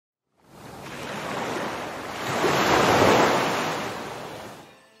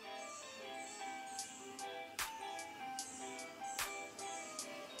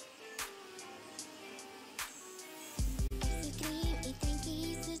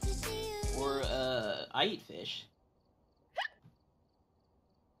I eat fish.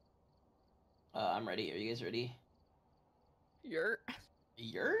 I'm ready. Are you guys ready? Yurt.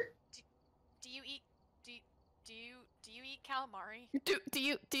 Yurt? Do you eat do you eat calamari? Do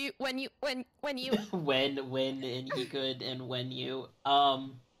you when you when and he could and when you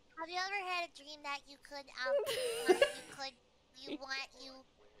Have you ever had a dream that you could you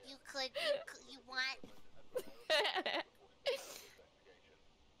want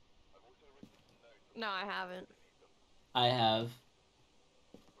No, I haven't. I have.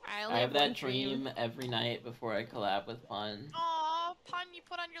 I have that dream every night before I collab with Pun. Aw, Pun, you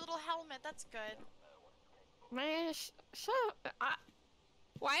put on your little helmet. That's good. Man, shut up.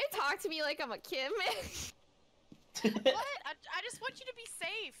 Why you talk to me like I'm a kid, man? What? I just want you to be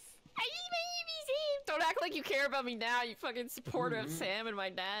safe. I just want you to be safe. Don't act like you care about me now, you fucking supporter of Sam and my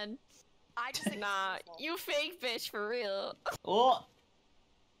dad. I just think nah, it's beautiful. you fake bitch for real. Oh!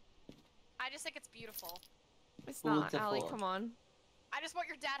 I just think it's beautiful. It's not, Beautiful. Allie, come on. I just want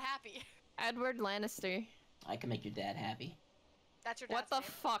your dad happy. Edward Lancaster. I can make your dad happy. That's your What dad's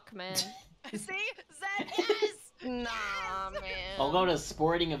the fuck, man? name. See? Zed, yes! Nah, man. I'll go to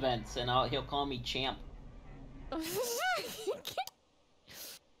sporting events and he'll call me champ.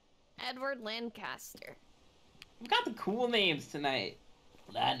 Edward Lancaster. We got the cool names tonight.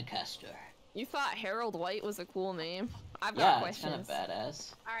 Lancaster. You thought Harold White was a cool name? I've got Yeah, it's questions. kind of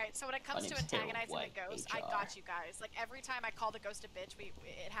badass. Alright, so when it comes My to name's Harold antagonizing White, a ghost, I HR. got you guys. Like, every time I call the ghost a bitch,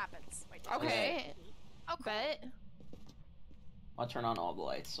 it happens. Wait, Okay. Oh, cool. Bet. I'll turn on all the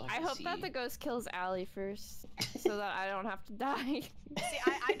lights so I I can hope see. that the ghost kills Allie first, so that I don't have to die. See,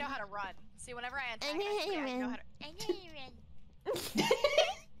 I know how to run. See, whenever I antagonize you, I know how to... I know you ran.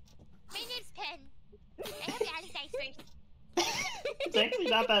 My name's Pen. I hope Alice dies first. It's actually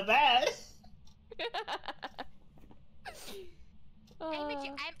not that bad.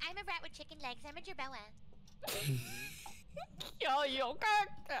 I'm a rat with chicken legs. I'm a Jerboa. Yo, you don't gotta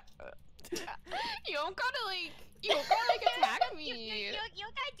like, you don't gotta like attack me. You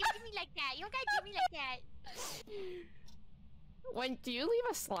don't gotta do to me like that. You don't gotta do me like that. When do you leave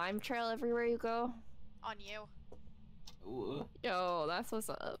a slime trail everywhere you go? On you. Ooh. Yo, that's what's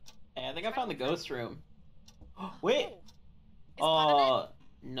up. Hey, I think I found the ghost room. Wait! Oh. Is Pun in it? Oh,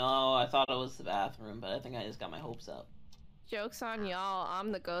 no, I thought it was the bathroom, but I think I just got my hopes up. Joke's on y'all,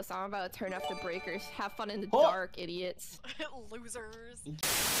 I'm the ghost. I'm about to turn off the breakers. Have fun in the Oh. dark, idiots. Losers.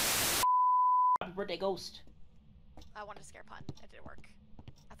 Happy birthday, ghost. I wanted to scare Pun. It didn't work.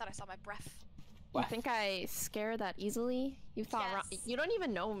 I thought I saw my breath. You think I scare that easily? You thought Yes. you don't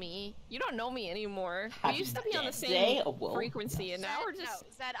even know me. You don't know me anymore. Happy We used to be on the birthday. same Oh, whoa. frequency, and now we're just. No,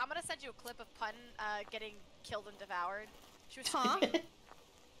 Zed, I'm gonna send you a clip of Pun getting killed and devoured. She was Huh?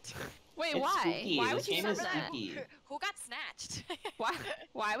 Wait, It's why? spooky. Why This would you game say is that? spooky. Who got snatched? Why?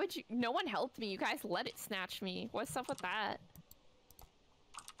 Why would you? No one helped me. You guys let it snatch me. What's up with that?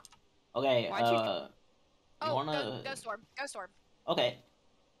 Okay, Why'd you- you Oh, wanna... ghost orb. Ghost orb. Okay.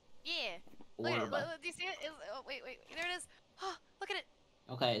 Yeah. What Look at it. about- Do you see it? Oh, wait. There it is. Oh, look at it.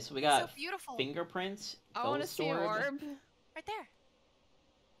 Okay, so we It's got so beautiful. fingerprints, I want to ghost see an orb. Right there.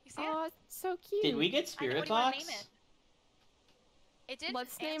 You see Oh, it? it's so cute. Did we get I know, spirit what do you wanna box? name it? It did.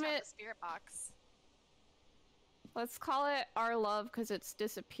 Let's name answer on it- the spirit box. Let's call it our love because it's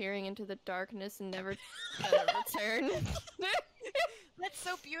disappearing into the darkness and never gonna return. That's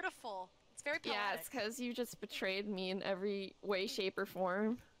so beautiful. It's very poetic. Yeah, it's because you just betrayed me in every way, shape, or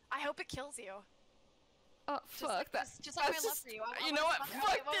form. I hope it kills you. Oh, Just fuck like, that. just like my that's love just- for you. you know what? Wait, Fuck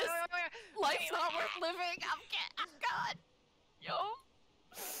wait, this. wait. Life's not worth living. I'm gone. Yo.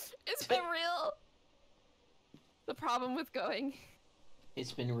 It's been real. The problem with going.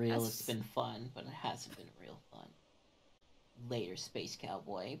 It's been real, That's- it's been fun, but it hasn't been real fun. Later, space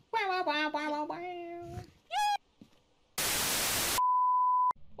cowboy.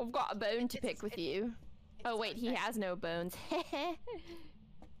 I've got a bone to pick with you. Oh wait, he has no bones.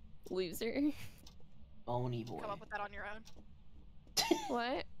 Loser. Bony boy. Come up with that on your own.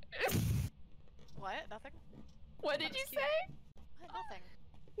 What? What? Nothing? What did you cute. say? What? Nothing.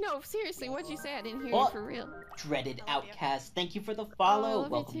 No, seriously, what'd you say? I didn't hear Oh. you for real. Dreaded I love you. outcast, thank you for the Oh, I follow. love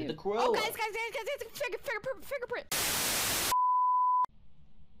you Welcome to too. the crew. Oh, guys, fingerprint.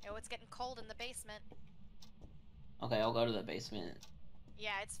 Oh, it's getting cold in the basement. Okay, I'll go to the basement.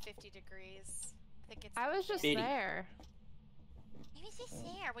 Yeah, it's 50 degrees. I think it's. I was just Biddy. there. Maybe it's just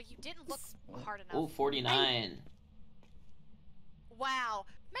there. Yeah, well, you didn't look hard enough. Oh, 49. Wow.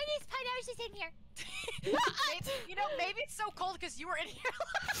 My name's Pine. I was just in here. Maybe it's so cold because you were in here.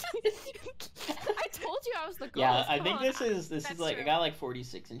 I told you I was the ghost. Yeah, I come think on. this is That's like, I true. got like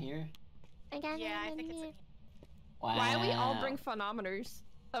 46 in here. I got Yeah, I it in think it's. here. Wow. Why do we all bring thermometers?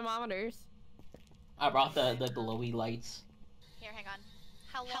 Thermometers. I brought the glowy lights. Here, hang on.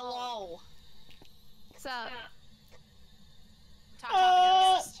 Hello. Hello. What's up? Talk.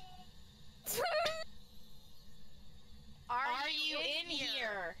 Are you in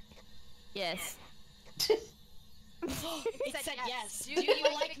here? Yes. It said yes. Do you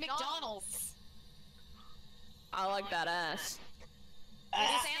like McDonald's? I like that ass. Sam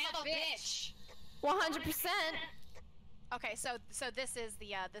a bitch. 100%. Okay, so this is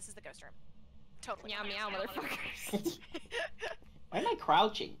the ghost room. Totally. Meow meow, motherfuckers. Why am I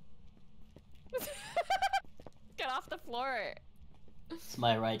crouching? Get off the floor. It's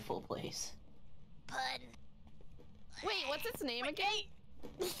my rightful place. Pun. Wait, what's its name again?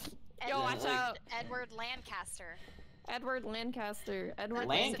 Yo, watch out. Edward Lancaster. Edward Lancaster. Edward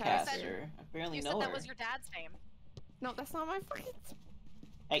Lancaster? I barely You know said her. that was your dad's name. No, that's not my fucking.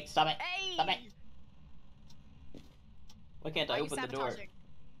 Hey, stop it! Hey! Stop it! Why can't Why I are you open the door? sabotaging?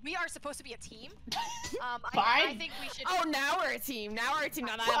 We are supposed to be a team. I Fine. think we should. Oh, now we're a team. Now we're a team.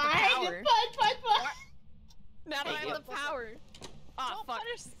 Now that I have the power. Fine. Now that I Hey, have the power. Oh, Don't fuck.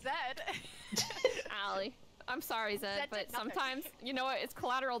 punish Zed. Allie. I'm sorry, Zed, Zed but did nothing. sometimes, you know what? It's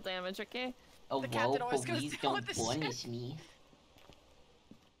collateral damage, okay? Oh, The captain whoa, always goes please down with don't the ship. punish me.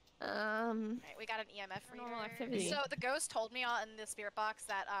 Right, we got an EMF reader. Paranormal activity. So the ghost told me in the spirit box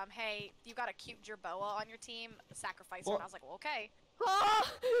that hey, you got a cute Jerboa on your team. Sacrifice her. Well- And I was like, well, okay. Oh!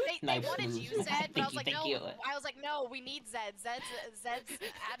 They Nice wanted move. you, Zed, but I was like, Thank no. you. I was like, no, we need Zed. Zed's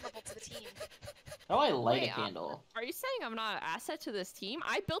admirable to the team. How do I light Wait, a candle? Are you saying I'm not an asset to this team?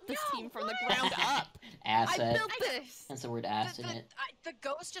 I built this team from the ground up. I Asset. built this. That's the word ass in it. The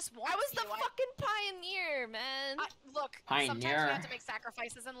ghost just wants I was the you. fucking pioneer, man. Look, sometimes we Pioneer. have to make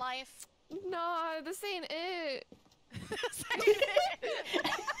sacrifices in life. No, this ain't it.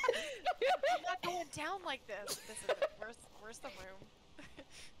 I'm not going down like this. This is it. Where's the room?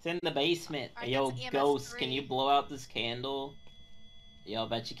 It's in the basement. Alright, Yo, that's EMF ghost, can 3. you blow out this candle? Yo, I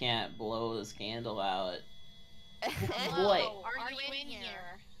bet you can't blow this candle out. Hello, are you in here?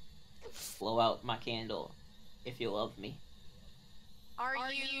 Blow out my candle. If you love me. Are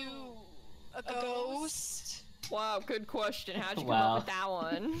you a ghost? Wow, good question. How'd you come Wow. up with that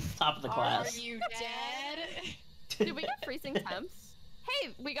one? Top of the class. Are you dead? Did we get freezing temps?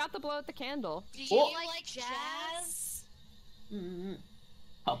 Hey, we got the blow at the candle. Do you Oh. like jazz? Mm-hmm.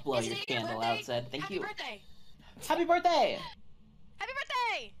 I'll blow Isn't your it your candle birthday? out, Zed. Thank Happy you. birthday! Happy birthday! Happy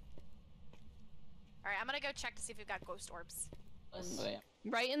birthday! Alright, I'm gonna go check to see if we've got ghost orbs. Oh, yeah.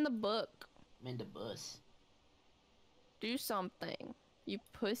 Right in the book. I'm in the bus. Do something, you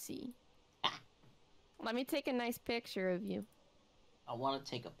pussy. Ah. Let me take a nice picture of you. I want to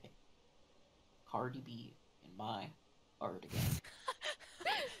take a pic. Cardi B in my art again.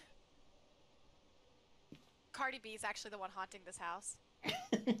 Cardi B is actually the one haunting this house.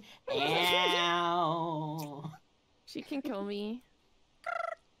 Ow. She can kill me.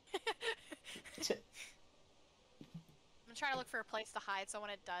 I'm trying to look for a place to hide so when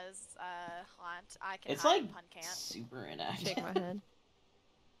it does haunt, I can It's hide like and Pun can't. super inactive. Shake my head.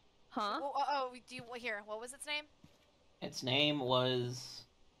 Huh? Do you here? What was its name? Its name was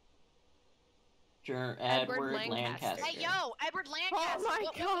Edward Lancaster. Hey yo, Edward Lancaster. Oh my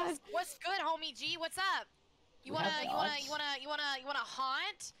God. What's good, homie G? What's up? You We wanna have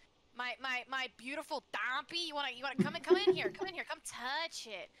haunt my beautiful Dompy? You wanna come in here? Come touch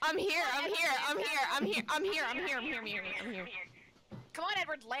it. I'm here. Come on,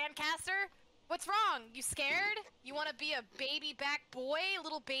 Edward Lancaster. What's wrong? You scared? You wanna be a baby back boy,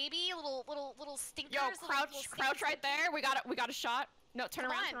 little baby, little stinkers? Yo, little crouch right there. We got a shot. No, turn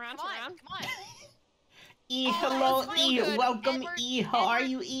around. Come on. E, Oh, hello, that's E. real good. Welcome, Edward- E. How are Edward-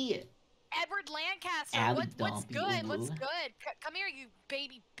 you, E? Edward Lancaster, Allie what's Dumpy, good? What's ooh. good? Come here, you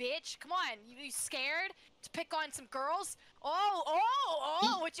baby bitch. Come on, you scared to pick on some girls? You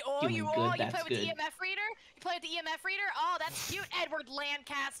Doing good, play that's with good. the EMF reader? You play with the EMF reader? Oh, that's cute, Edward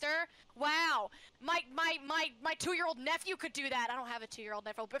Lancaster. Wow, my 2-year-old nephew could do that. I don't have a 2-year-old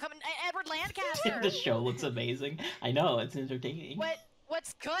nephew. Become Edward Lancaster. The show looks amazing. I know, it's entertaining.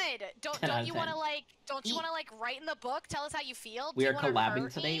 What's good? 10 out Don't of you 10. wanna write in the book? Tell us how you feel. We Do are you wanna collabing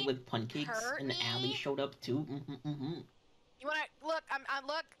hurt today me? with Puncakkes, Hurt and me? Allie showed up too. You wanna look?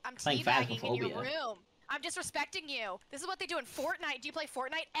 I'm Playing teabagging in your Phasmophobia. room. I'm disrespecting you. This is what they do in Fortnite. Do you play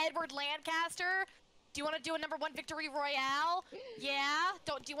Fortnite, Edward Lancaster? Do you want to do a #1 victory royale? Yeah.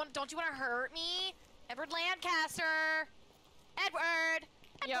 Don't you want to hurt me, Edward Lancaster? Edward.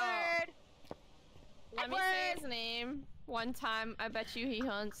 Yo. Edward. Let me say his name one time. I bet you he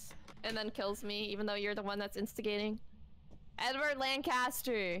hunts and then kills me, even though you're the one that's instigating. Edward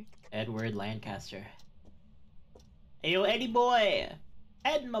Lancaster. Edward Lancaster. Hey yo, Eddie boy!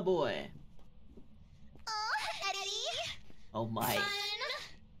 Ed, my boy! Oh my.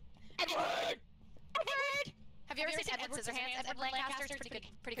 Edward! Edward! Have you ever seen Edward Scissorhands? Edward Lancaster? It's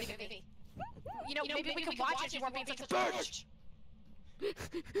pretty good movie. You know, maybe we could watch it if you weren't being such a bitch.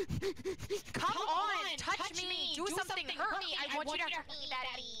 Come on, touch me, do something, hurt me. I want you to hurt me,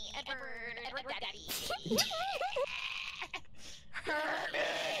 Daddy. Edward Daddy. Hurt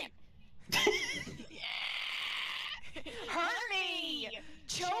me. Hurt me.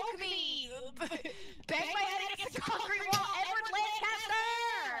 Choke me. Bang my head against the concrete wall. Edward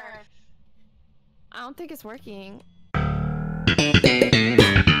Lancaster. I don't think it's working.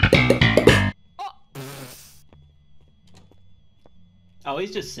 Oh,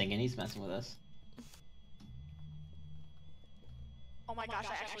 he's just singing. He's messing with us. Oh my gosh,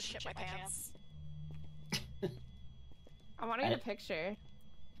 I actually shit my pants. I want to get a picture.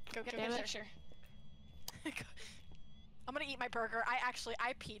 Go get a picture. I'm gonna eat my burger.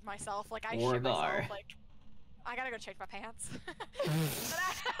 I peed myself. Like, I shit myself. Like, I gotta go change my pants.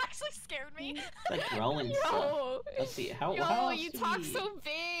 That actually scared me. It's like growing stuff. Let's see. How else you do talk we... so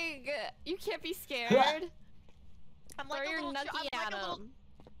big. You can't be scared. I'm like a little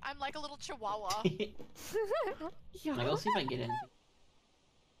I'm like a little chihuahua. Like, I'll see if I can get anything.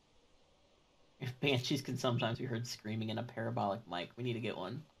 If banshees can sometimes be heard screaming in a parabolic mic, we need to get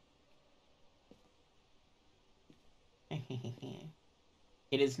one.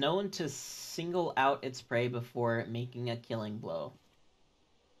 It is known to single out its prey before making a killing blow.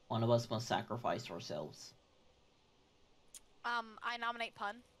 One of us must sacrifice ourselves. I nominate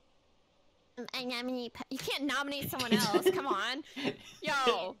Pun. I nominate. You can't nominate someone else. Come on,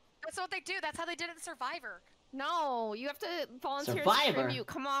 yo. That's what they do. That's how they did it in Survivor. No, you have to volunteer Survivor. as tribute.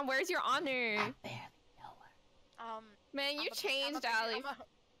 Come on, where's your honor? Man, you changed, Ali.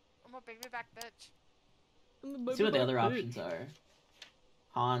 I'm a baby back bitch. Let's see what the other options are.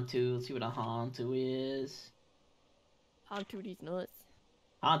 Hantu. Let's see what a Hantu is. Hantu these nuts.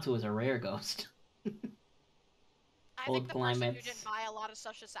 Hantu is a rare ghost. I think the person who didn't buy a lot of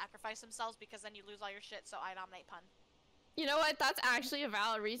stuff should sacrifice themselves because then you lose all your shit, so I nominate Pun. You know what? That's actually a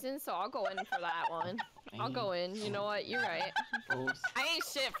valid reason, so I'll go in for that one. I'll go in. You know what? You're right. I ain't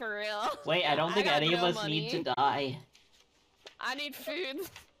shit for real. Wait, I don't think any of us need to die. I need food.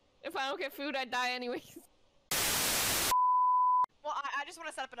 If I don't get food, I die anyways. Well, I just want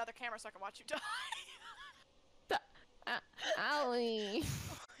to set up another camera so I can watch you die. Ali.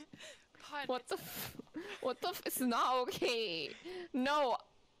 What the it's not okay. No.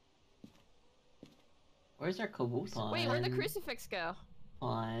 Where's our caboose? Wait, where'd the crucifix go?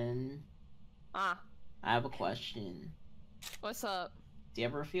 Pun. Ah. I have a question. What's up? Do you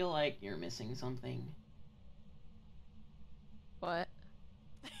ever feel like you're missing something? What?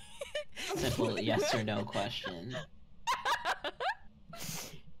 Simple yes or no question.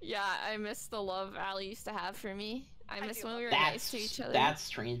 Yeah, I miss the love Ali used to have for me. I miss when we were nice to each other. That's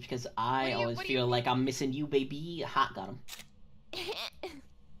strange because I always feel like I'm missing you, baby. Hot got him.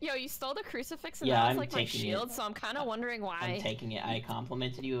 Yo, you stole the crucifix and that was like my shield, so I'm kind of wondering why. I'm taking it. I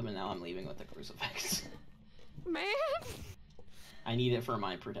complimented you, but now I'm leaving with the crucifix. Man. I need it for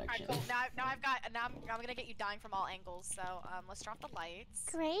my protection. Alright, cool. Now I'm gonna get you dying from all angles. So let's drop the lights.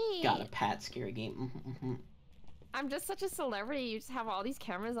 Great. Got a Pat scary game. I'm just such a celebrity. You just have all these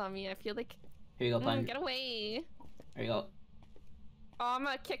cameras on me. I feel like. Here you go, Pun. Get away. There you go. Oh, I'm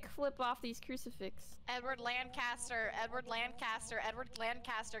gonna kick flip off these crucifix. Edward Lancaster.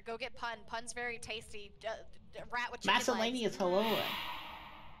 Go get Pun. Pun's very tasty. Rat with chicken Macellanius, hello.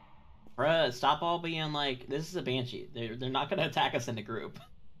 Bruh, stop all being like, this is a banshee. They're not gonna attack us in a group.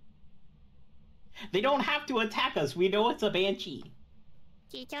 They don't have to attack us. We know it's a banshee.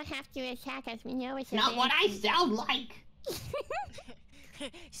 You don't have to attack us. We know it's a banshee. Not what I sound like.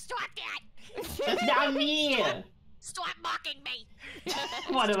 Stop that. That's not me. Stop mocking me!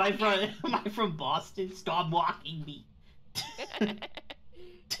 What am I from? Am I from Boston? Stop mocking me! No,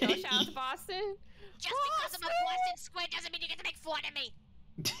 shout out to Boston. Just because I'm a Boston squid doesn't mean you get to make fun of me.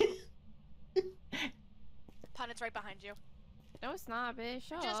 Pun, it's right behind you. No, it's not, bitch.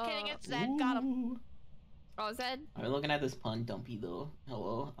 Just kidding. It's Zed. Got him. Oh, Zed. I'm looking at this Pun dumpy though.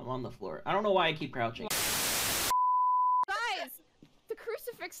 Hello, I'm on the floor. I don't know why I keep crouching. Guys, the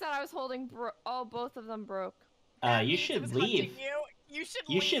crucifix that I was holding broke. Oh, both of them broke. You should leave. You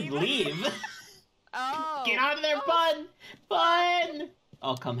should leave. Oh. Get out of there, Pun! Pun!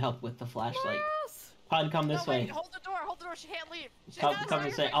 Oh, come help with the flashlight. Yes. Pun, come this way. Hold the door. She can't leave. Come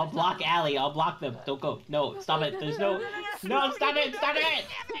this way. I'll block Allie. I'll block them. Don't go. No, stop it. There's no. No, stop it. Stop it.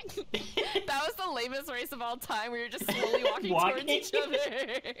 That was the lamest race of all time. We were just slowly walking towards each other.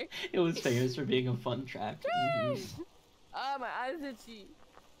 It was famous for being a fun track. Oh, my eyes itchy.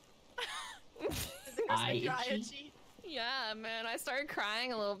 I itchy. Yeah, man, I started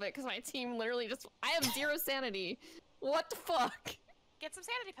crying a little bit because my team literally just. I have 0 sanity. What the fuck? Get some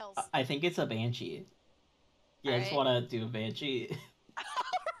sanity pills. I think it's a banshee. Yeah, I just Alright. want to do a banshee.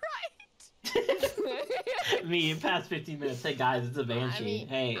 Alright. Me, past 15 minutes. Hey guys, it's a banshee. mean,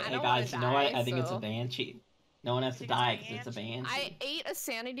 hey, I hey don't guys, you wanna know what? die, I think it's a so- banshee. No one has to think it's a die because it's a banshee. I ate a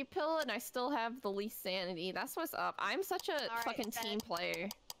sanity pill and I still have the least sanity. That's what's up. I'm such a Alright, fucking bet. team player.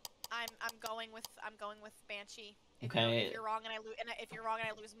 I'm going with Banshee. Okay. If you're wrong and if you're wrong and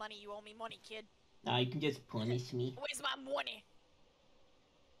I lose money, you owe me money, kid. Now you can just punish me. Where's my money?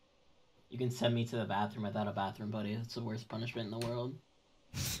 You can send me to the bathroom without a bathroom buddy. That's the worst punishment in the world.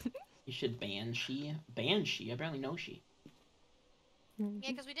 You should banshee. Banshee? I barely know she. Yeah,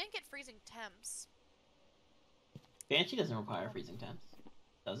 because we didn't get freezing temps. Banshee doesn't require freezing temps.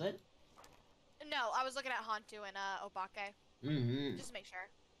 Does it? No, I was looking at Hantu and Obake. Mm-hmm. Just to make sure.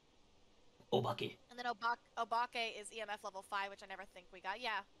 Oh, Bucky. And then Obake is EMF level 5, which I never think we got.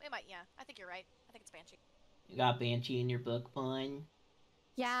 Yeah, we might. Yeah, I think you're right. I think it's Banshee. You got Banshee in your book, Pun?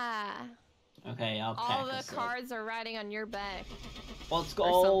 Yeah. Okay, I'll pack All the us up. cards are riding on your back. Let's or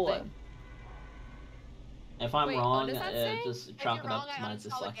go! something. If I'm Wait, what wrong, does that say? just If chalk you're it wrong, up I to my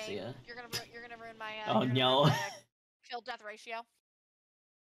uninstall the game. dyslexia. You're gonna ruin my. Oh, you're gonna no. ruin my, kill death ratio.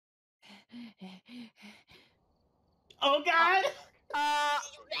 Oh god!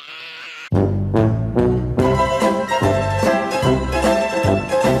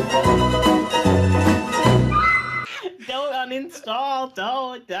 Don't uninstall,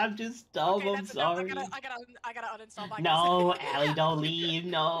 don't! I'm just dumb, Okay, I'm that's enough. sorry. I gotta uninstall my. No, Allie, don't leave,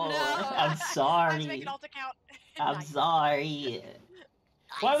 no! No. I'm I have to make sorry. an alt account. I'm Nice. sorry.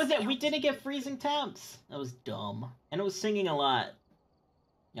 Why was it? Nice. We didn't get freezing temps. That was dumb. And it was singing a lot.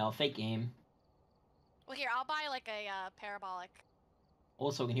 Y'all, fake game. Well, here I'll buy like a parabolic.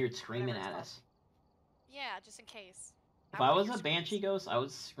 Also, I can hear it screaming Whatever at it's us. Yeah, just in case. If wanna I was hear a screams. banshee ghost, I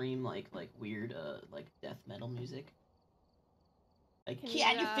would scream like weird like death metal music. Like, Can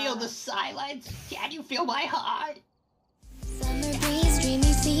can you, you feel the silence? Can you feel my heart? Summer breeze, dreamy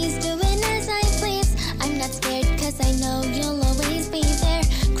seas, doing as I please. I'm not scared 'cause I know you